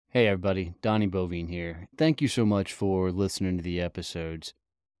Hey everybody, Donnie Bovine here. Thank you so much for listening to the episodes.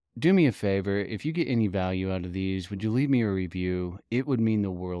 Do me a favor, if you get any value out of these, would you leave me a review? It would mean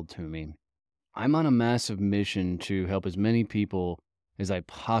the world to me. I'm on a massive mission to help as many people as I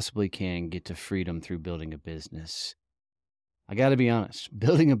possibly can get to freedom through building a business. I gotta be honest,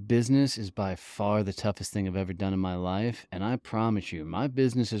 building a business is by far the toughest thing I've ever done in my life, and I promise you, my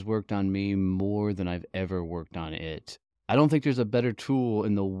business has worked on me more than I've ever worked on it. I don't think there's a better tool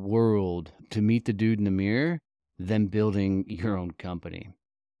in the world to meet the dude in the mirror than building your own company.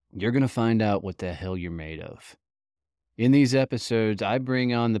 You're gonna find out what the hell you're made of. In these episodes, I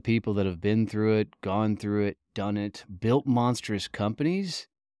bring on the people that have been through it, gone through it, done it, built monstrous companies,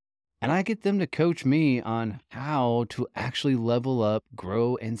 and I get them to coach me on how to actually level up,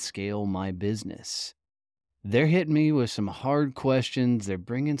 grow, and scale my business. They're hitting me with some hard questions. They're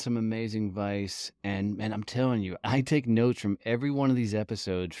bringing some amazing advice. And I'm telling you, I take notes from every one of these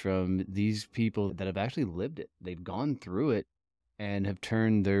episodes from these people that have actually lived it. They've gone through it and have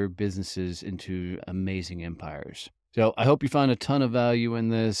turned their businesses into amazing empires. So I hope you find a ton of value in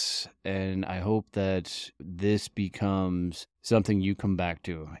this, and I hope that this becomes something you come back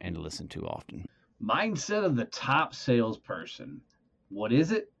to and listen to often. Mindset of the top salesperson. What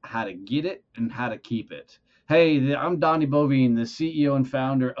is it? How to get it and how to keep it. Hey, I'm Donnie Bovine, the CEO and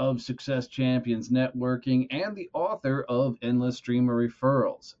founder of Success Champions Networking and the author of Endless Stream of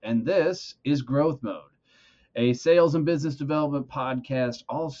Referrals. And this is Growth Mode, a sales and business development podcast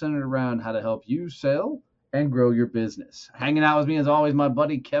all centered around how to help you sell and grow your business. Hanging out with me, as always, my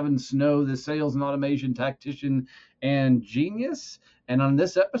buddy Kevin Snow, the sales and automation tactician and genius. And on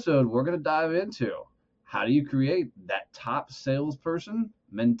this episode, we're going to dive into how do you create that top salesperson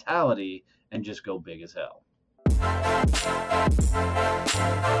mentality and just go big as hell.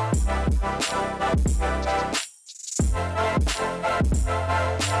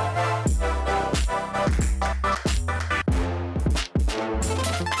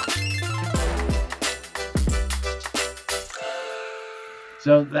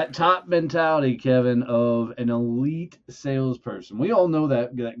 So that top mentality, Kevin, of an elite salesperson. We all know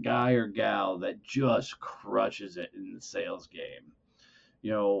that guy or gal that just crushes it in the sales game.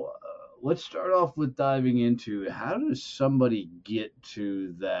 Let's start off with diving into how does somebody get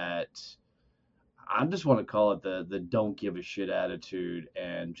to that. I just want to call it the don't give a shit attitude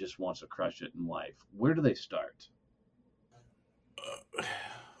and just wants to crush it in life. Where do they start?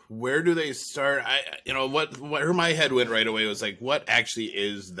 Where do they start? Where my head went right away was like, what actually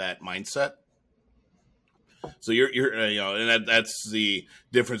is that mindset? So you're and that's the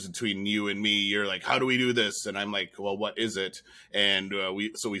difference between you and me. You're like, how do we do this? And I'm like, well, what is it? And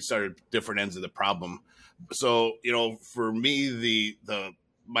we started different ends of the problem. So for me, the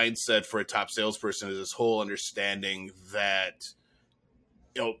mindset for a top salesperson is this whole understanding that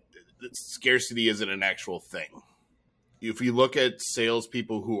scarcity isn't an actual thing. If you look at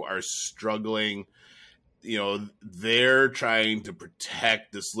salespeople who are struggling, they're trying to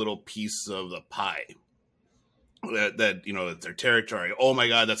protect this little piece of the pie that it's their territory. Oh my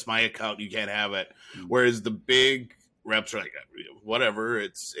God, that's my account. You can't have it. Whereas the big reps are like, whatever,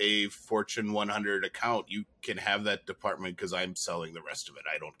 it's a Fortune 100 account. You can have that department because I'm selling the rest of it.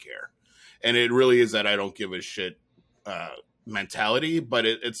 I don't care. And it really is that I don't give a shit mentality, but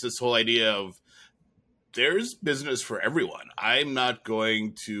it's this whole idea of there's business for everyone. I'm not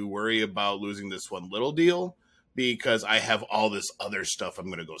going to worry about losing this one little deal because I have all this other stuff I'm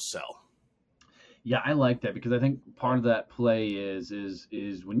going to go sell. Yeah, I like that because I think part of that play is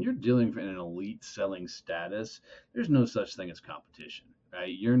when you're dealing in an elite selling status, there's no such thing as competition,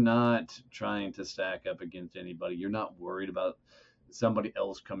 right? You're not trying to stack up against anybody. You're not worried about somebody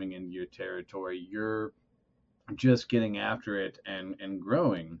else coming into your territory. You're just getting after it and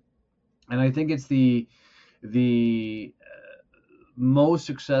growing. And I think it's the most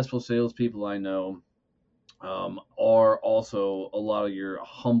successful salespeople I know are also a lot of your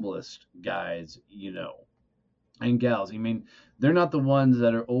humblest guys, and gals. I mean, they're not the ones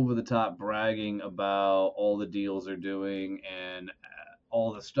that are over the top bragging about all the deals they're doing and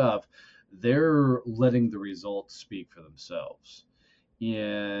all the stuff. They're letting the results speak for themselves.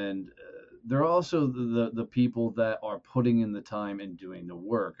 And they're also the people that are putting in the time and doing the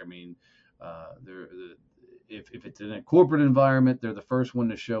work. I mean, if it's in a corporate environment, they're the first one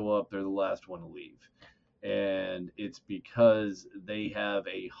to show up, they're the last one to leave. And it's because they have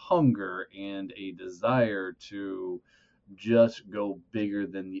a hunger and a desire to just go bigger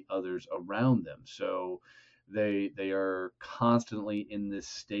than the others around them. So they are constantly in this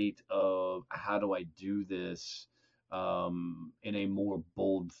state of how do I do this in a more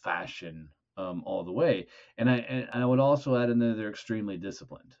bold fashion all the way. And I would also add in there they're extremely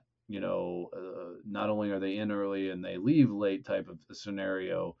disciplined. Not only are they in early and they leave late type of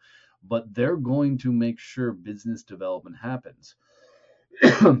scenario, but they're going to make sure business development happens.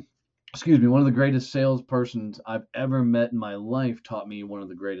 Excuse me. One of the greatest salespersons I've ever met in my life taught me one of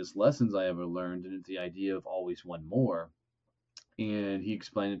the greatest lessons I ever learned, and it's the idea of always one more. And he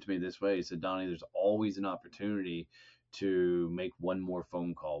explained it to me this way. He said, Donnie, there's always an opportunity to make one more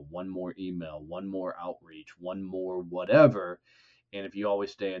phone call, one more email, one more outreach, one more whatever. And if you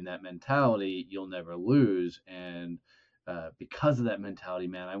always stay in that mentality, you'll never lose. And because of that mentality,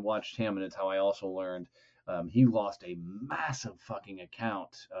 man, I watched him, and it's how I also learned. He lost a massive fucking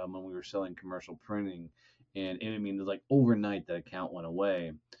account when we were selling commercial printing. And I mean, it was like overnight that account went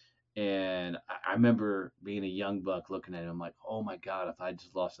away. And I remember being a young buck looking at it. I'm like, oh my God, if I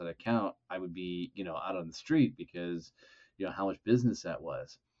just lost that account, I would be, out on the street because, how much business that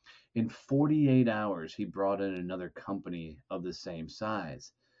was. In 48 hours, he brought in another company of the same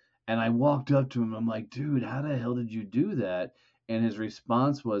size. And I walked up to him. I'm like, dude, how the hell did you do that? And his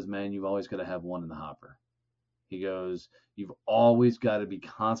response was, man, you've always got to have one in the hopper. He goes, you've always got to be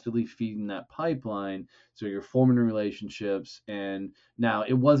constantly feeding that pipeline. So you're forming relationships. And now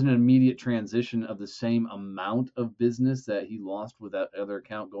it wasn't an immediate transition of the same amount of business that he lost with that other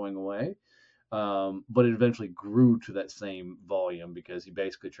account going away. But it eventually grew to that same volume because he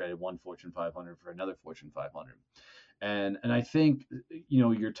basically traded one Fortune 500 for another Fortune 500. And I think,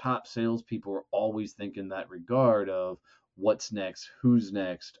 your top salespeople are always thinking that regard of what's next, who's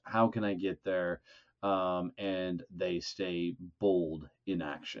next, how can I get there? And they stay bold in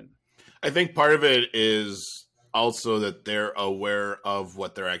action. I think part of it is also that they're aware of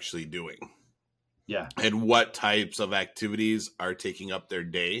what they're actually doing. Yeah. And what types of activities are taking up their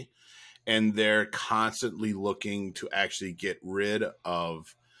day. And they're constantly looking to actually get rid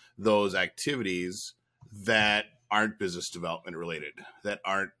of those activities that aren't business development related, that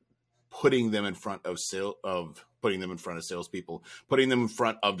aren't putting them in front of salespeople, putting them in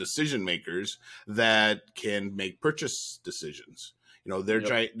front of decision makers that can make purchase decisions.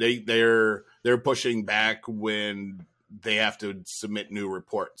 They're pushing back when they have to submit new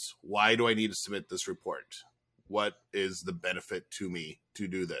reports. Why do I need to submit this report? What is the benefit to me to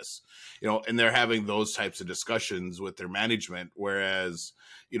do this? And they're having those types of discussions with their management, whereas,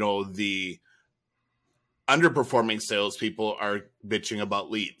 the underperforming salespeople are bitching about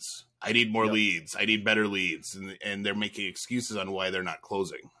leads. I need more leads. I need better leads. And they're making excuses on why they're not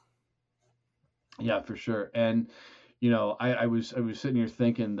closing. Yeah, for sure. And, I was sitting here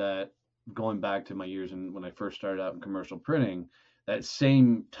thinking that going back to my years and when I first started out in commercial printing, that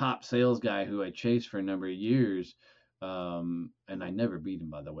same top sales guy who I chased for a number of years, and I never beat him,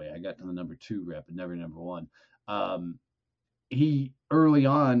 by the way. I got to the number 2 rep, but never number 1. He early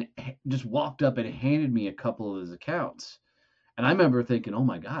on just walked up and handed me a couple of his accounts. And I remember thinking, oh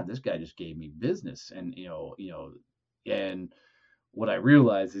my God, this guy just gave me business. And, and what I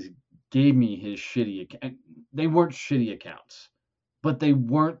realized is he gave me his shitty account. They weren't shitty accounts, but they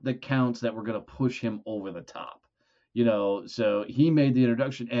weren't the accounts that were going to push him over the top. So he made the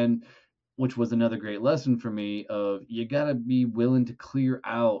introduction, and which was another great lesson for me of you got to be willing to clear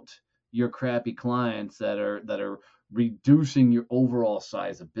out your crappy clients that are reducing your overall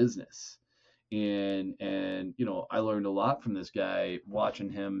size of business. And I learned a lot from this guy watching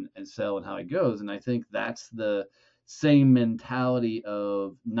him and sell and how he goes. And I think that's the same mentality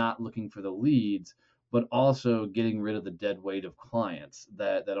of not looking for the leads, but also getting rid of the dead weight of clients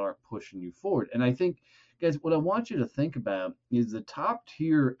that aren't pushing you forward. And I think, guys, what I want you to think about is the top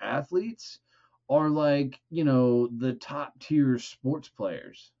tier athletes are like, the top tier sports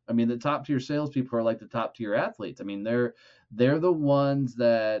players. I mean, the top tier salespeople are like the top tier athletes. I mean, they're the ones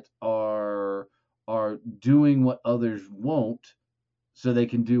that are doing what others won't so they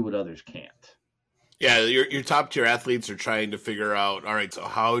can do what others can't. Yeah, your top tier athletes are trying to figure out, all right, so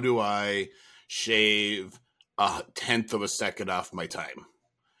how do I shave 1/10 of a second off my time?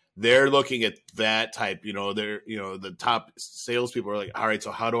 They're looking at that type, the top salespeople are like, all right,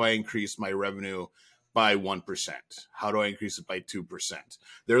 so how do I increase my revenue by 1%? How do I increase it by 2%?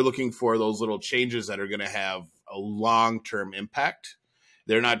 They're looking for those little changes that are going to have a long-term impact.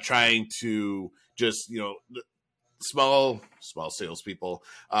 They're not trying to just, small salespeople,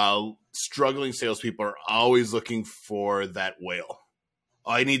 struggling salespeople are always looking for that whale.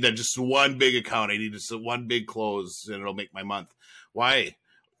 Oh, I need that just one big account. I need just one big close and it'll make my month. Why?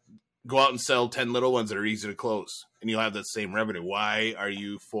 Go out and sell 10 little ones that are easy to close and you'll have that same revenue. Why are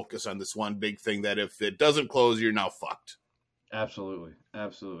you focused on this one big thing that if it doesn't close, you're now fucked? Absolutely.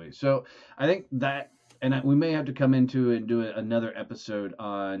 Absolutely. So I think that we may have to come into it and do another episode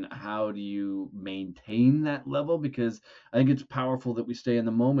on how do you maintain that level, because I think it's powerful that we stay in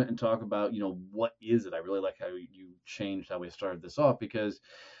the moment and talk about, what is it? I really like how you changed how we started this off, because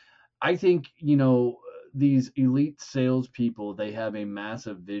I think, these elite salespeople, they have a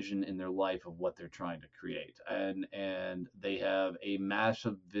massive vision in their life of what they're trying to create, and they have a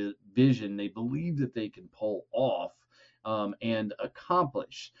massive vision they believe that they can pull off, and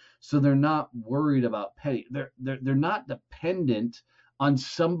accomplish. So they're not worried about petty. They're not dependent on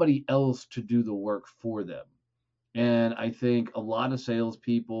somebody else to do the work for them. And I think a lot of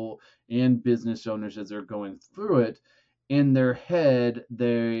salespeople and business owners, as they're going through it, in their head,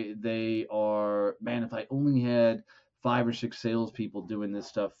 they are, man, if I only had 5 or 6 salespeople doing this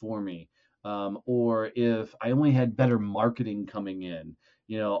stuff for me, or if I only had better marketing coming in,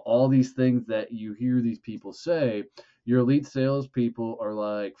 all these things that you hear these people say, your elite salespeople are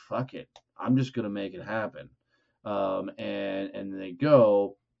like, fuck it, I'm just gonna make it happen, and they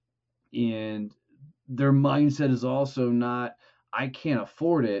go, and their mindset is also not, I can't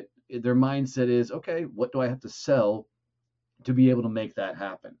afford it. Their mindset is, okay, what do I have to sell to be able to make that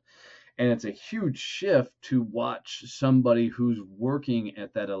happen? And it's a huge shift to watch somebody who's working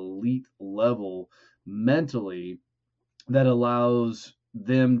at that elite level mentally, that allows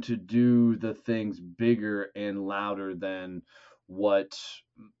them to do the things bigger and louder than what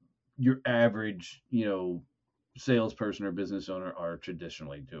your average, salesperson or business owner are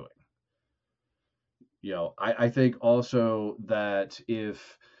traditionally doing. I think also that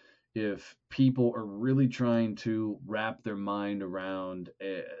if people are really trying to wrap their mind around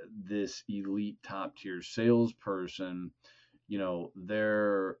this elite top tier salesperson,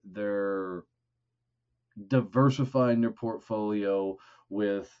 they're diversifying their portfolio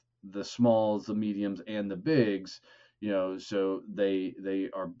with the smalls, the mediums, and the bigs, so they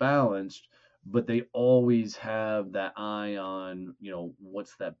are balanced, but they always have that eye on,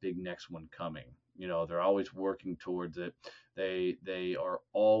 what's that big next one coming. They're always working towards it. They are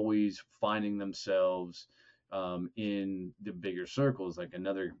always finding themselves in the bigger circles. Like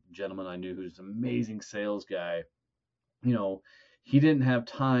another gentleman I knew who's an amazing sales guy, he didn't have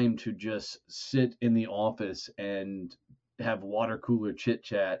time to just sit in the office and have water cooler chit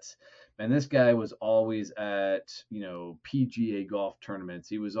chats. And this guy was always at, PGA golf tournaments.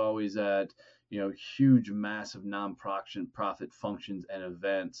 He was always at, huge, massive non-profit functions and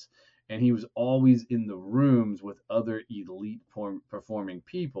events. And he was always in the rooms with other elite performing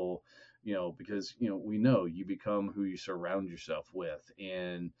people, because, we know you become who you surround yourself with.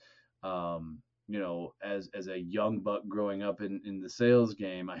 And, as a young buck growing up in the sales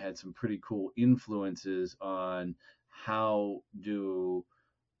game, I had some pretty cool influences on how do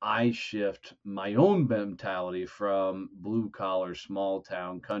I shift my own mentality from blue collar, small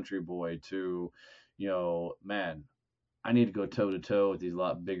town country boy to, man, I need to go toe to toe with these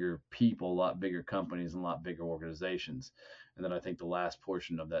lot bigger people, a lot bigger companies, and a lot bigger organizations. And then I think the last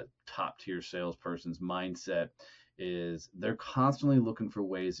portion of that top tier salesperson's mindset is they're constantly looking for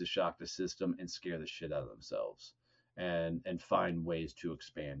ways to shock the system and scare the shit out of themselves, and find ways to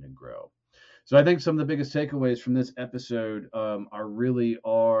expand and grow. So I think some of the biggest takeaways from this episode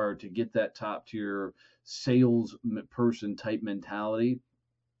are to get that top tier sales person type mentality.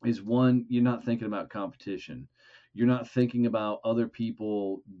 Is one, you're not thinking about competition. You're not thinking about other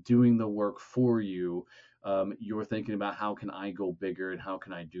people doing the work for you. You're thinking about, how can I go bigger and how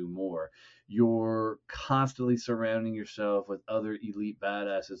can I do more? You're constantly surrounding yourself with other elite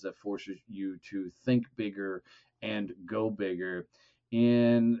badasses that forces you to think bigger and go bigger.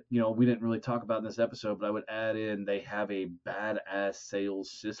 And, we didn't really talk about in this episode, but I would add in, they have a badass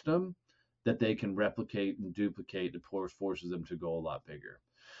sales system that they can replicate and duplicate that forces them to go a lot bigger.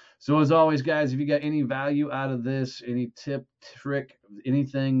 So as always, guys, if you got any value out of this, any tip, trick,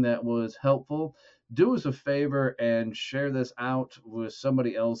 anything that was helpful, do us a favor and share this out with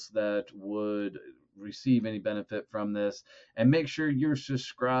somebody else that would receive any benefit from this. And make sure you're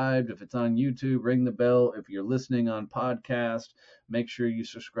subscribed. If it's on YouTube, ring the bell. If you're listening on podcast, make sure you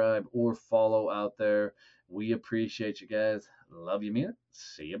subscribe or follow out there. We appreciate you guys. Love you, mean it.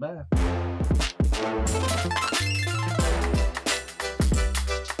 See you, bye.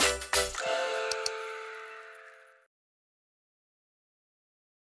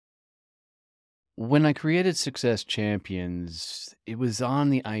 When I created Success Champions, it was on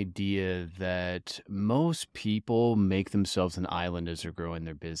the idea that most people make themselves an island as they're growing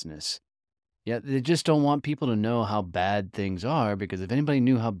their business. Yeah, they just don't want people to know how bad things are, because if anybody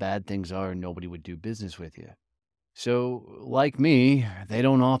knew how bad things are, nobody would do business with you. So, like me, they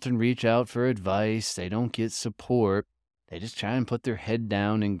don't often reach out for advice, they don't get support, they just try and put their head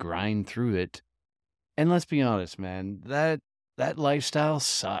down and grind through it. And let's be honest, man, that lifestyle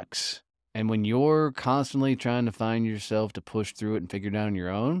sucks. And when you're constantly trying to find yourself to push through it and figure it out on your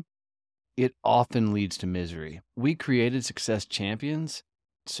own, it often leads to misery. We created Success Champions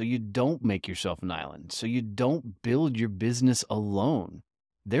so you don't make yourself an island, so you don't build your business alone.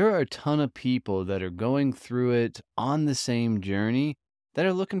 There are a ton of people that are going through it on the same journey that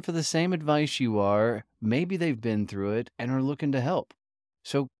are looking for the same advice you are. Maybe they've been through it and are looking to help.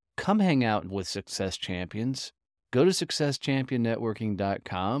 So come hang out with Success Champions. Go to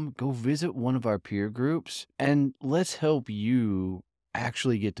successchampionnetworking.com, go visit one of our peer groups, and let's help you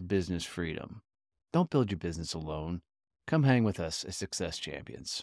actually get to business freedom. Don't build your business alone. Come hang with us as Success Champions.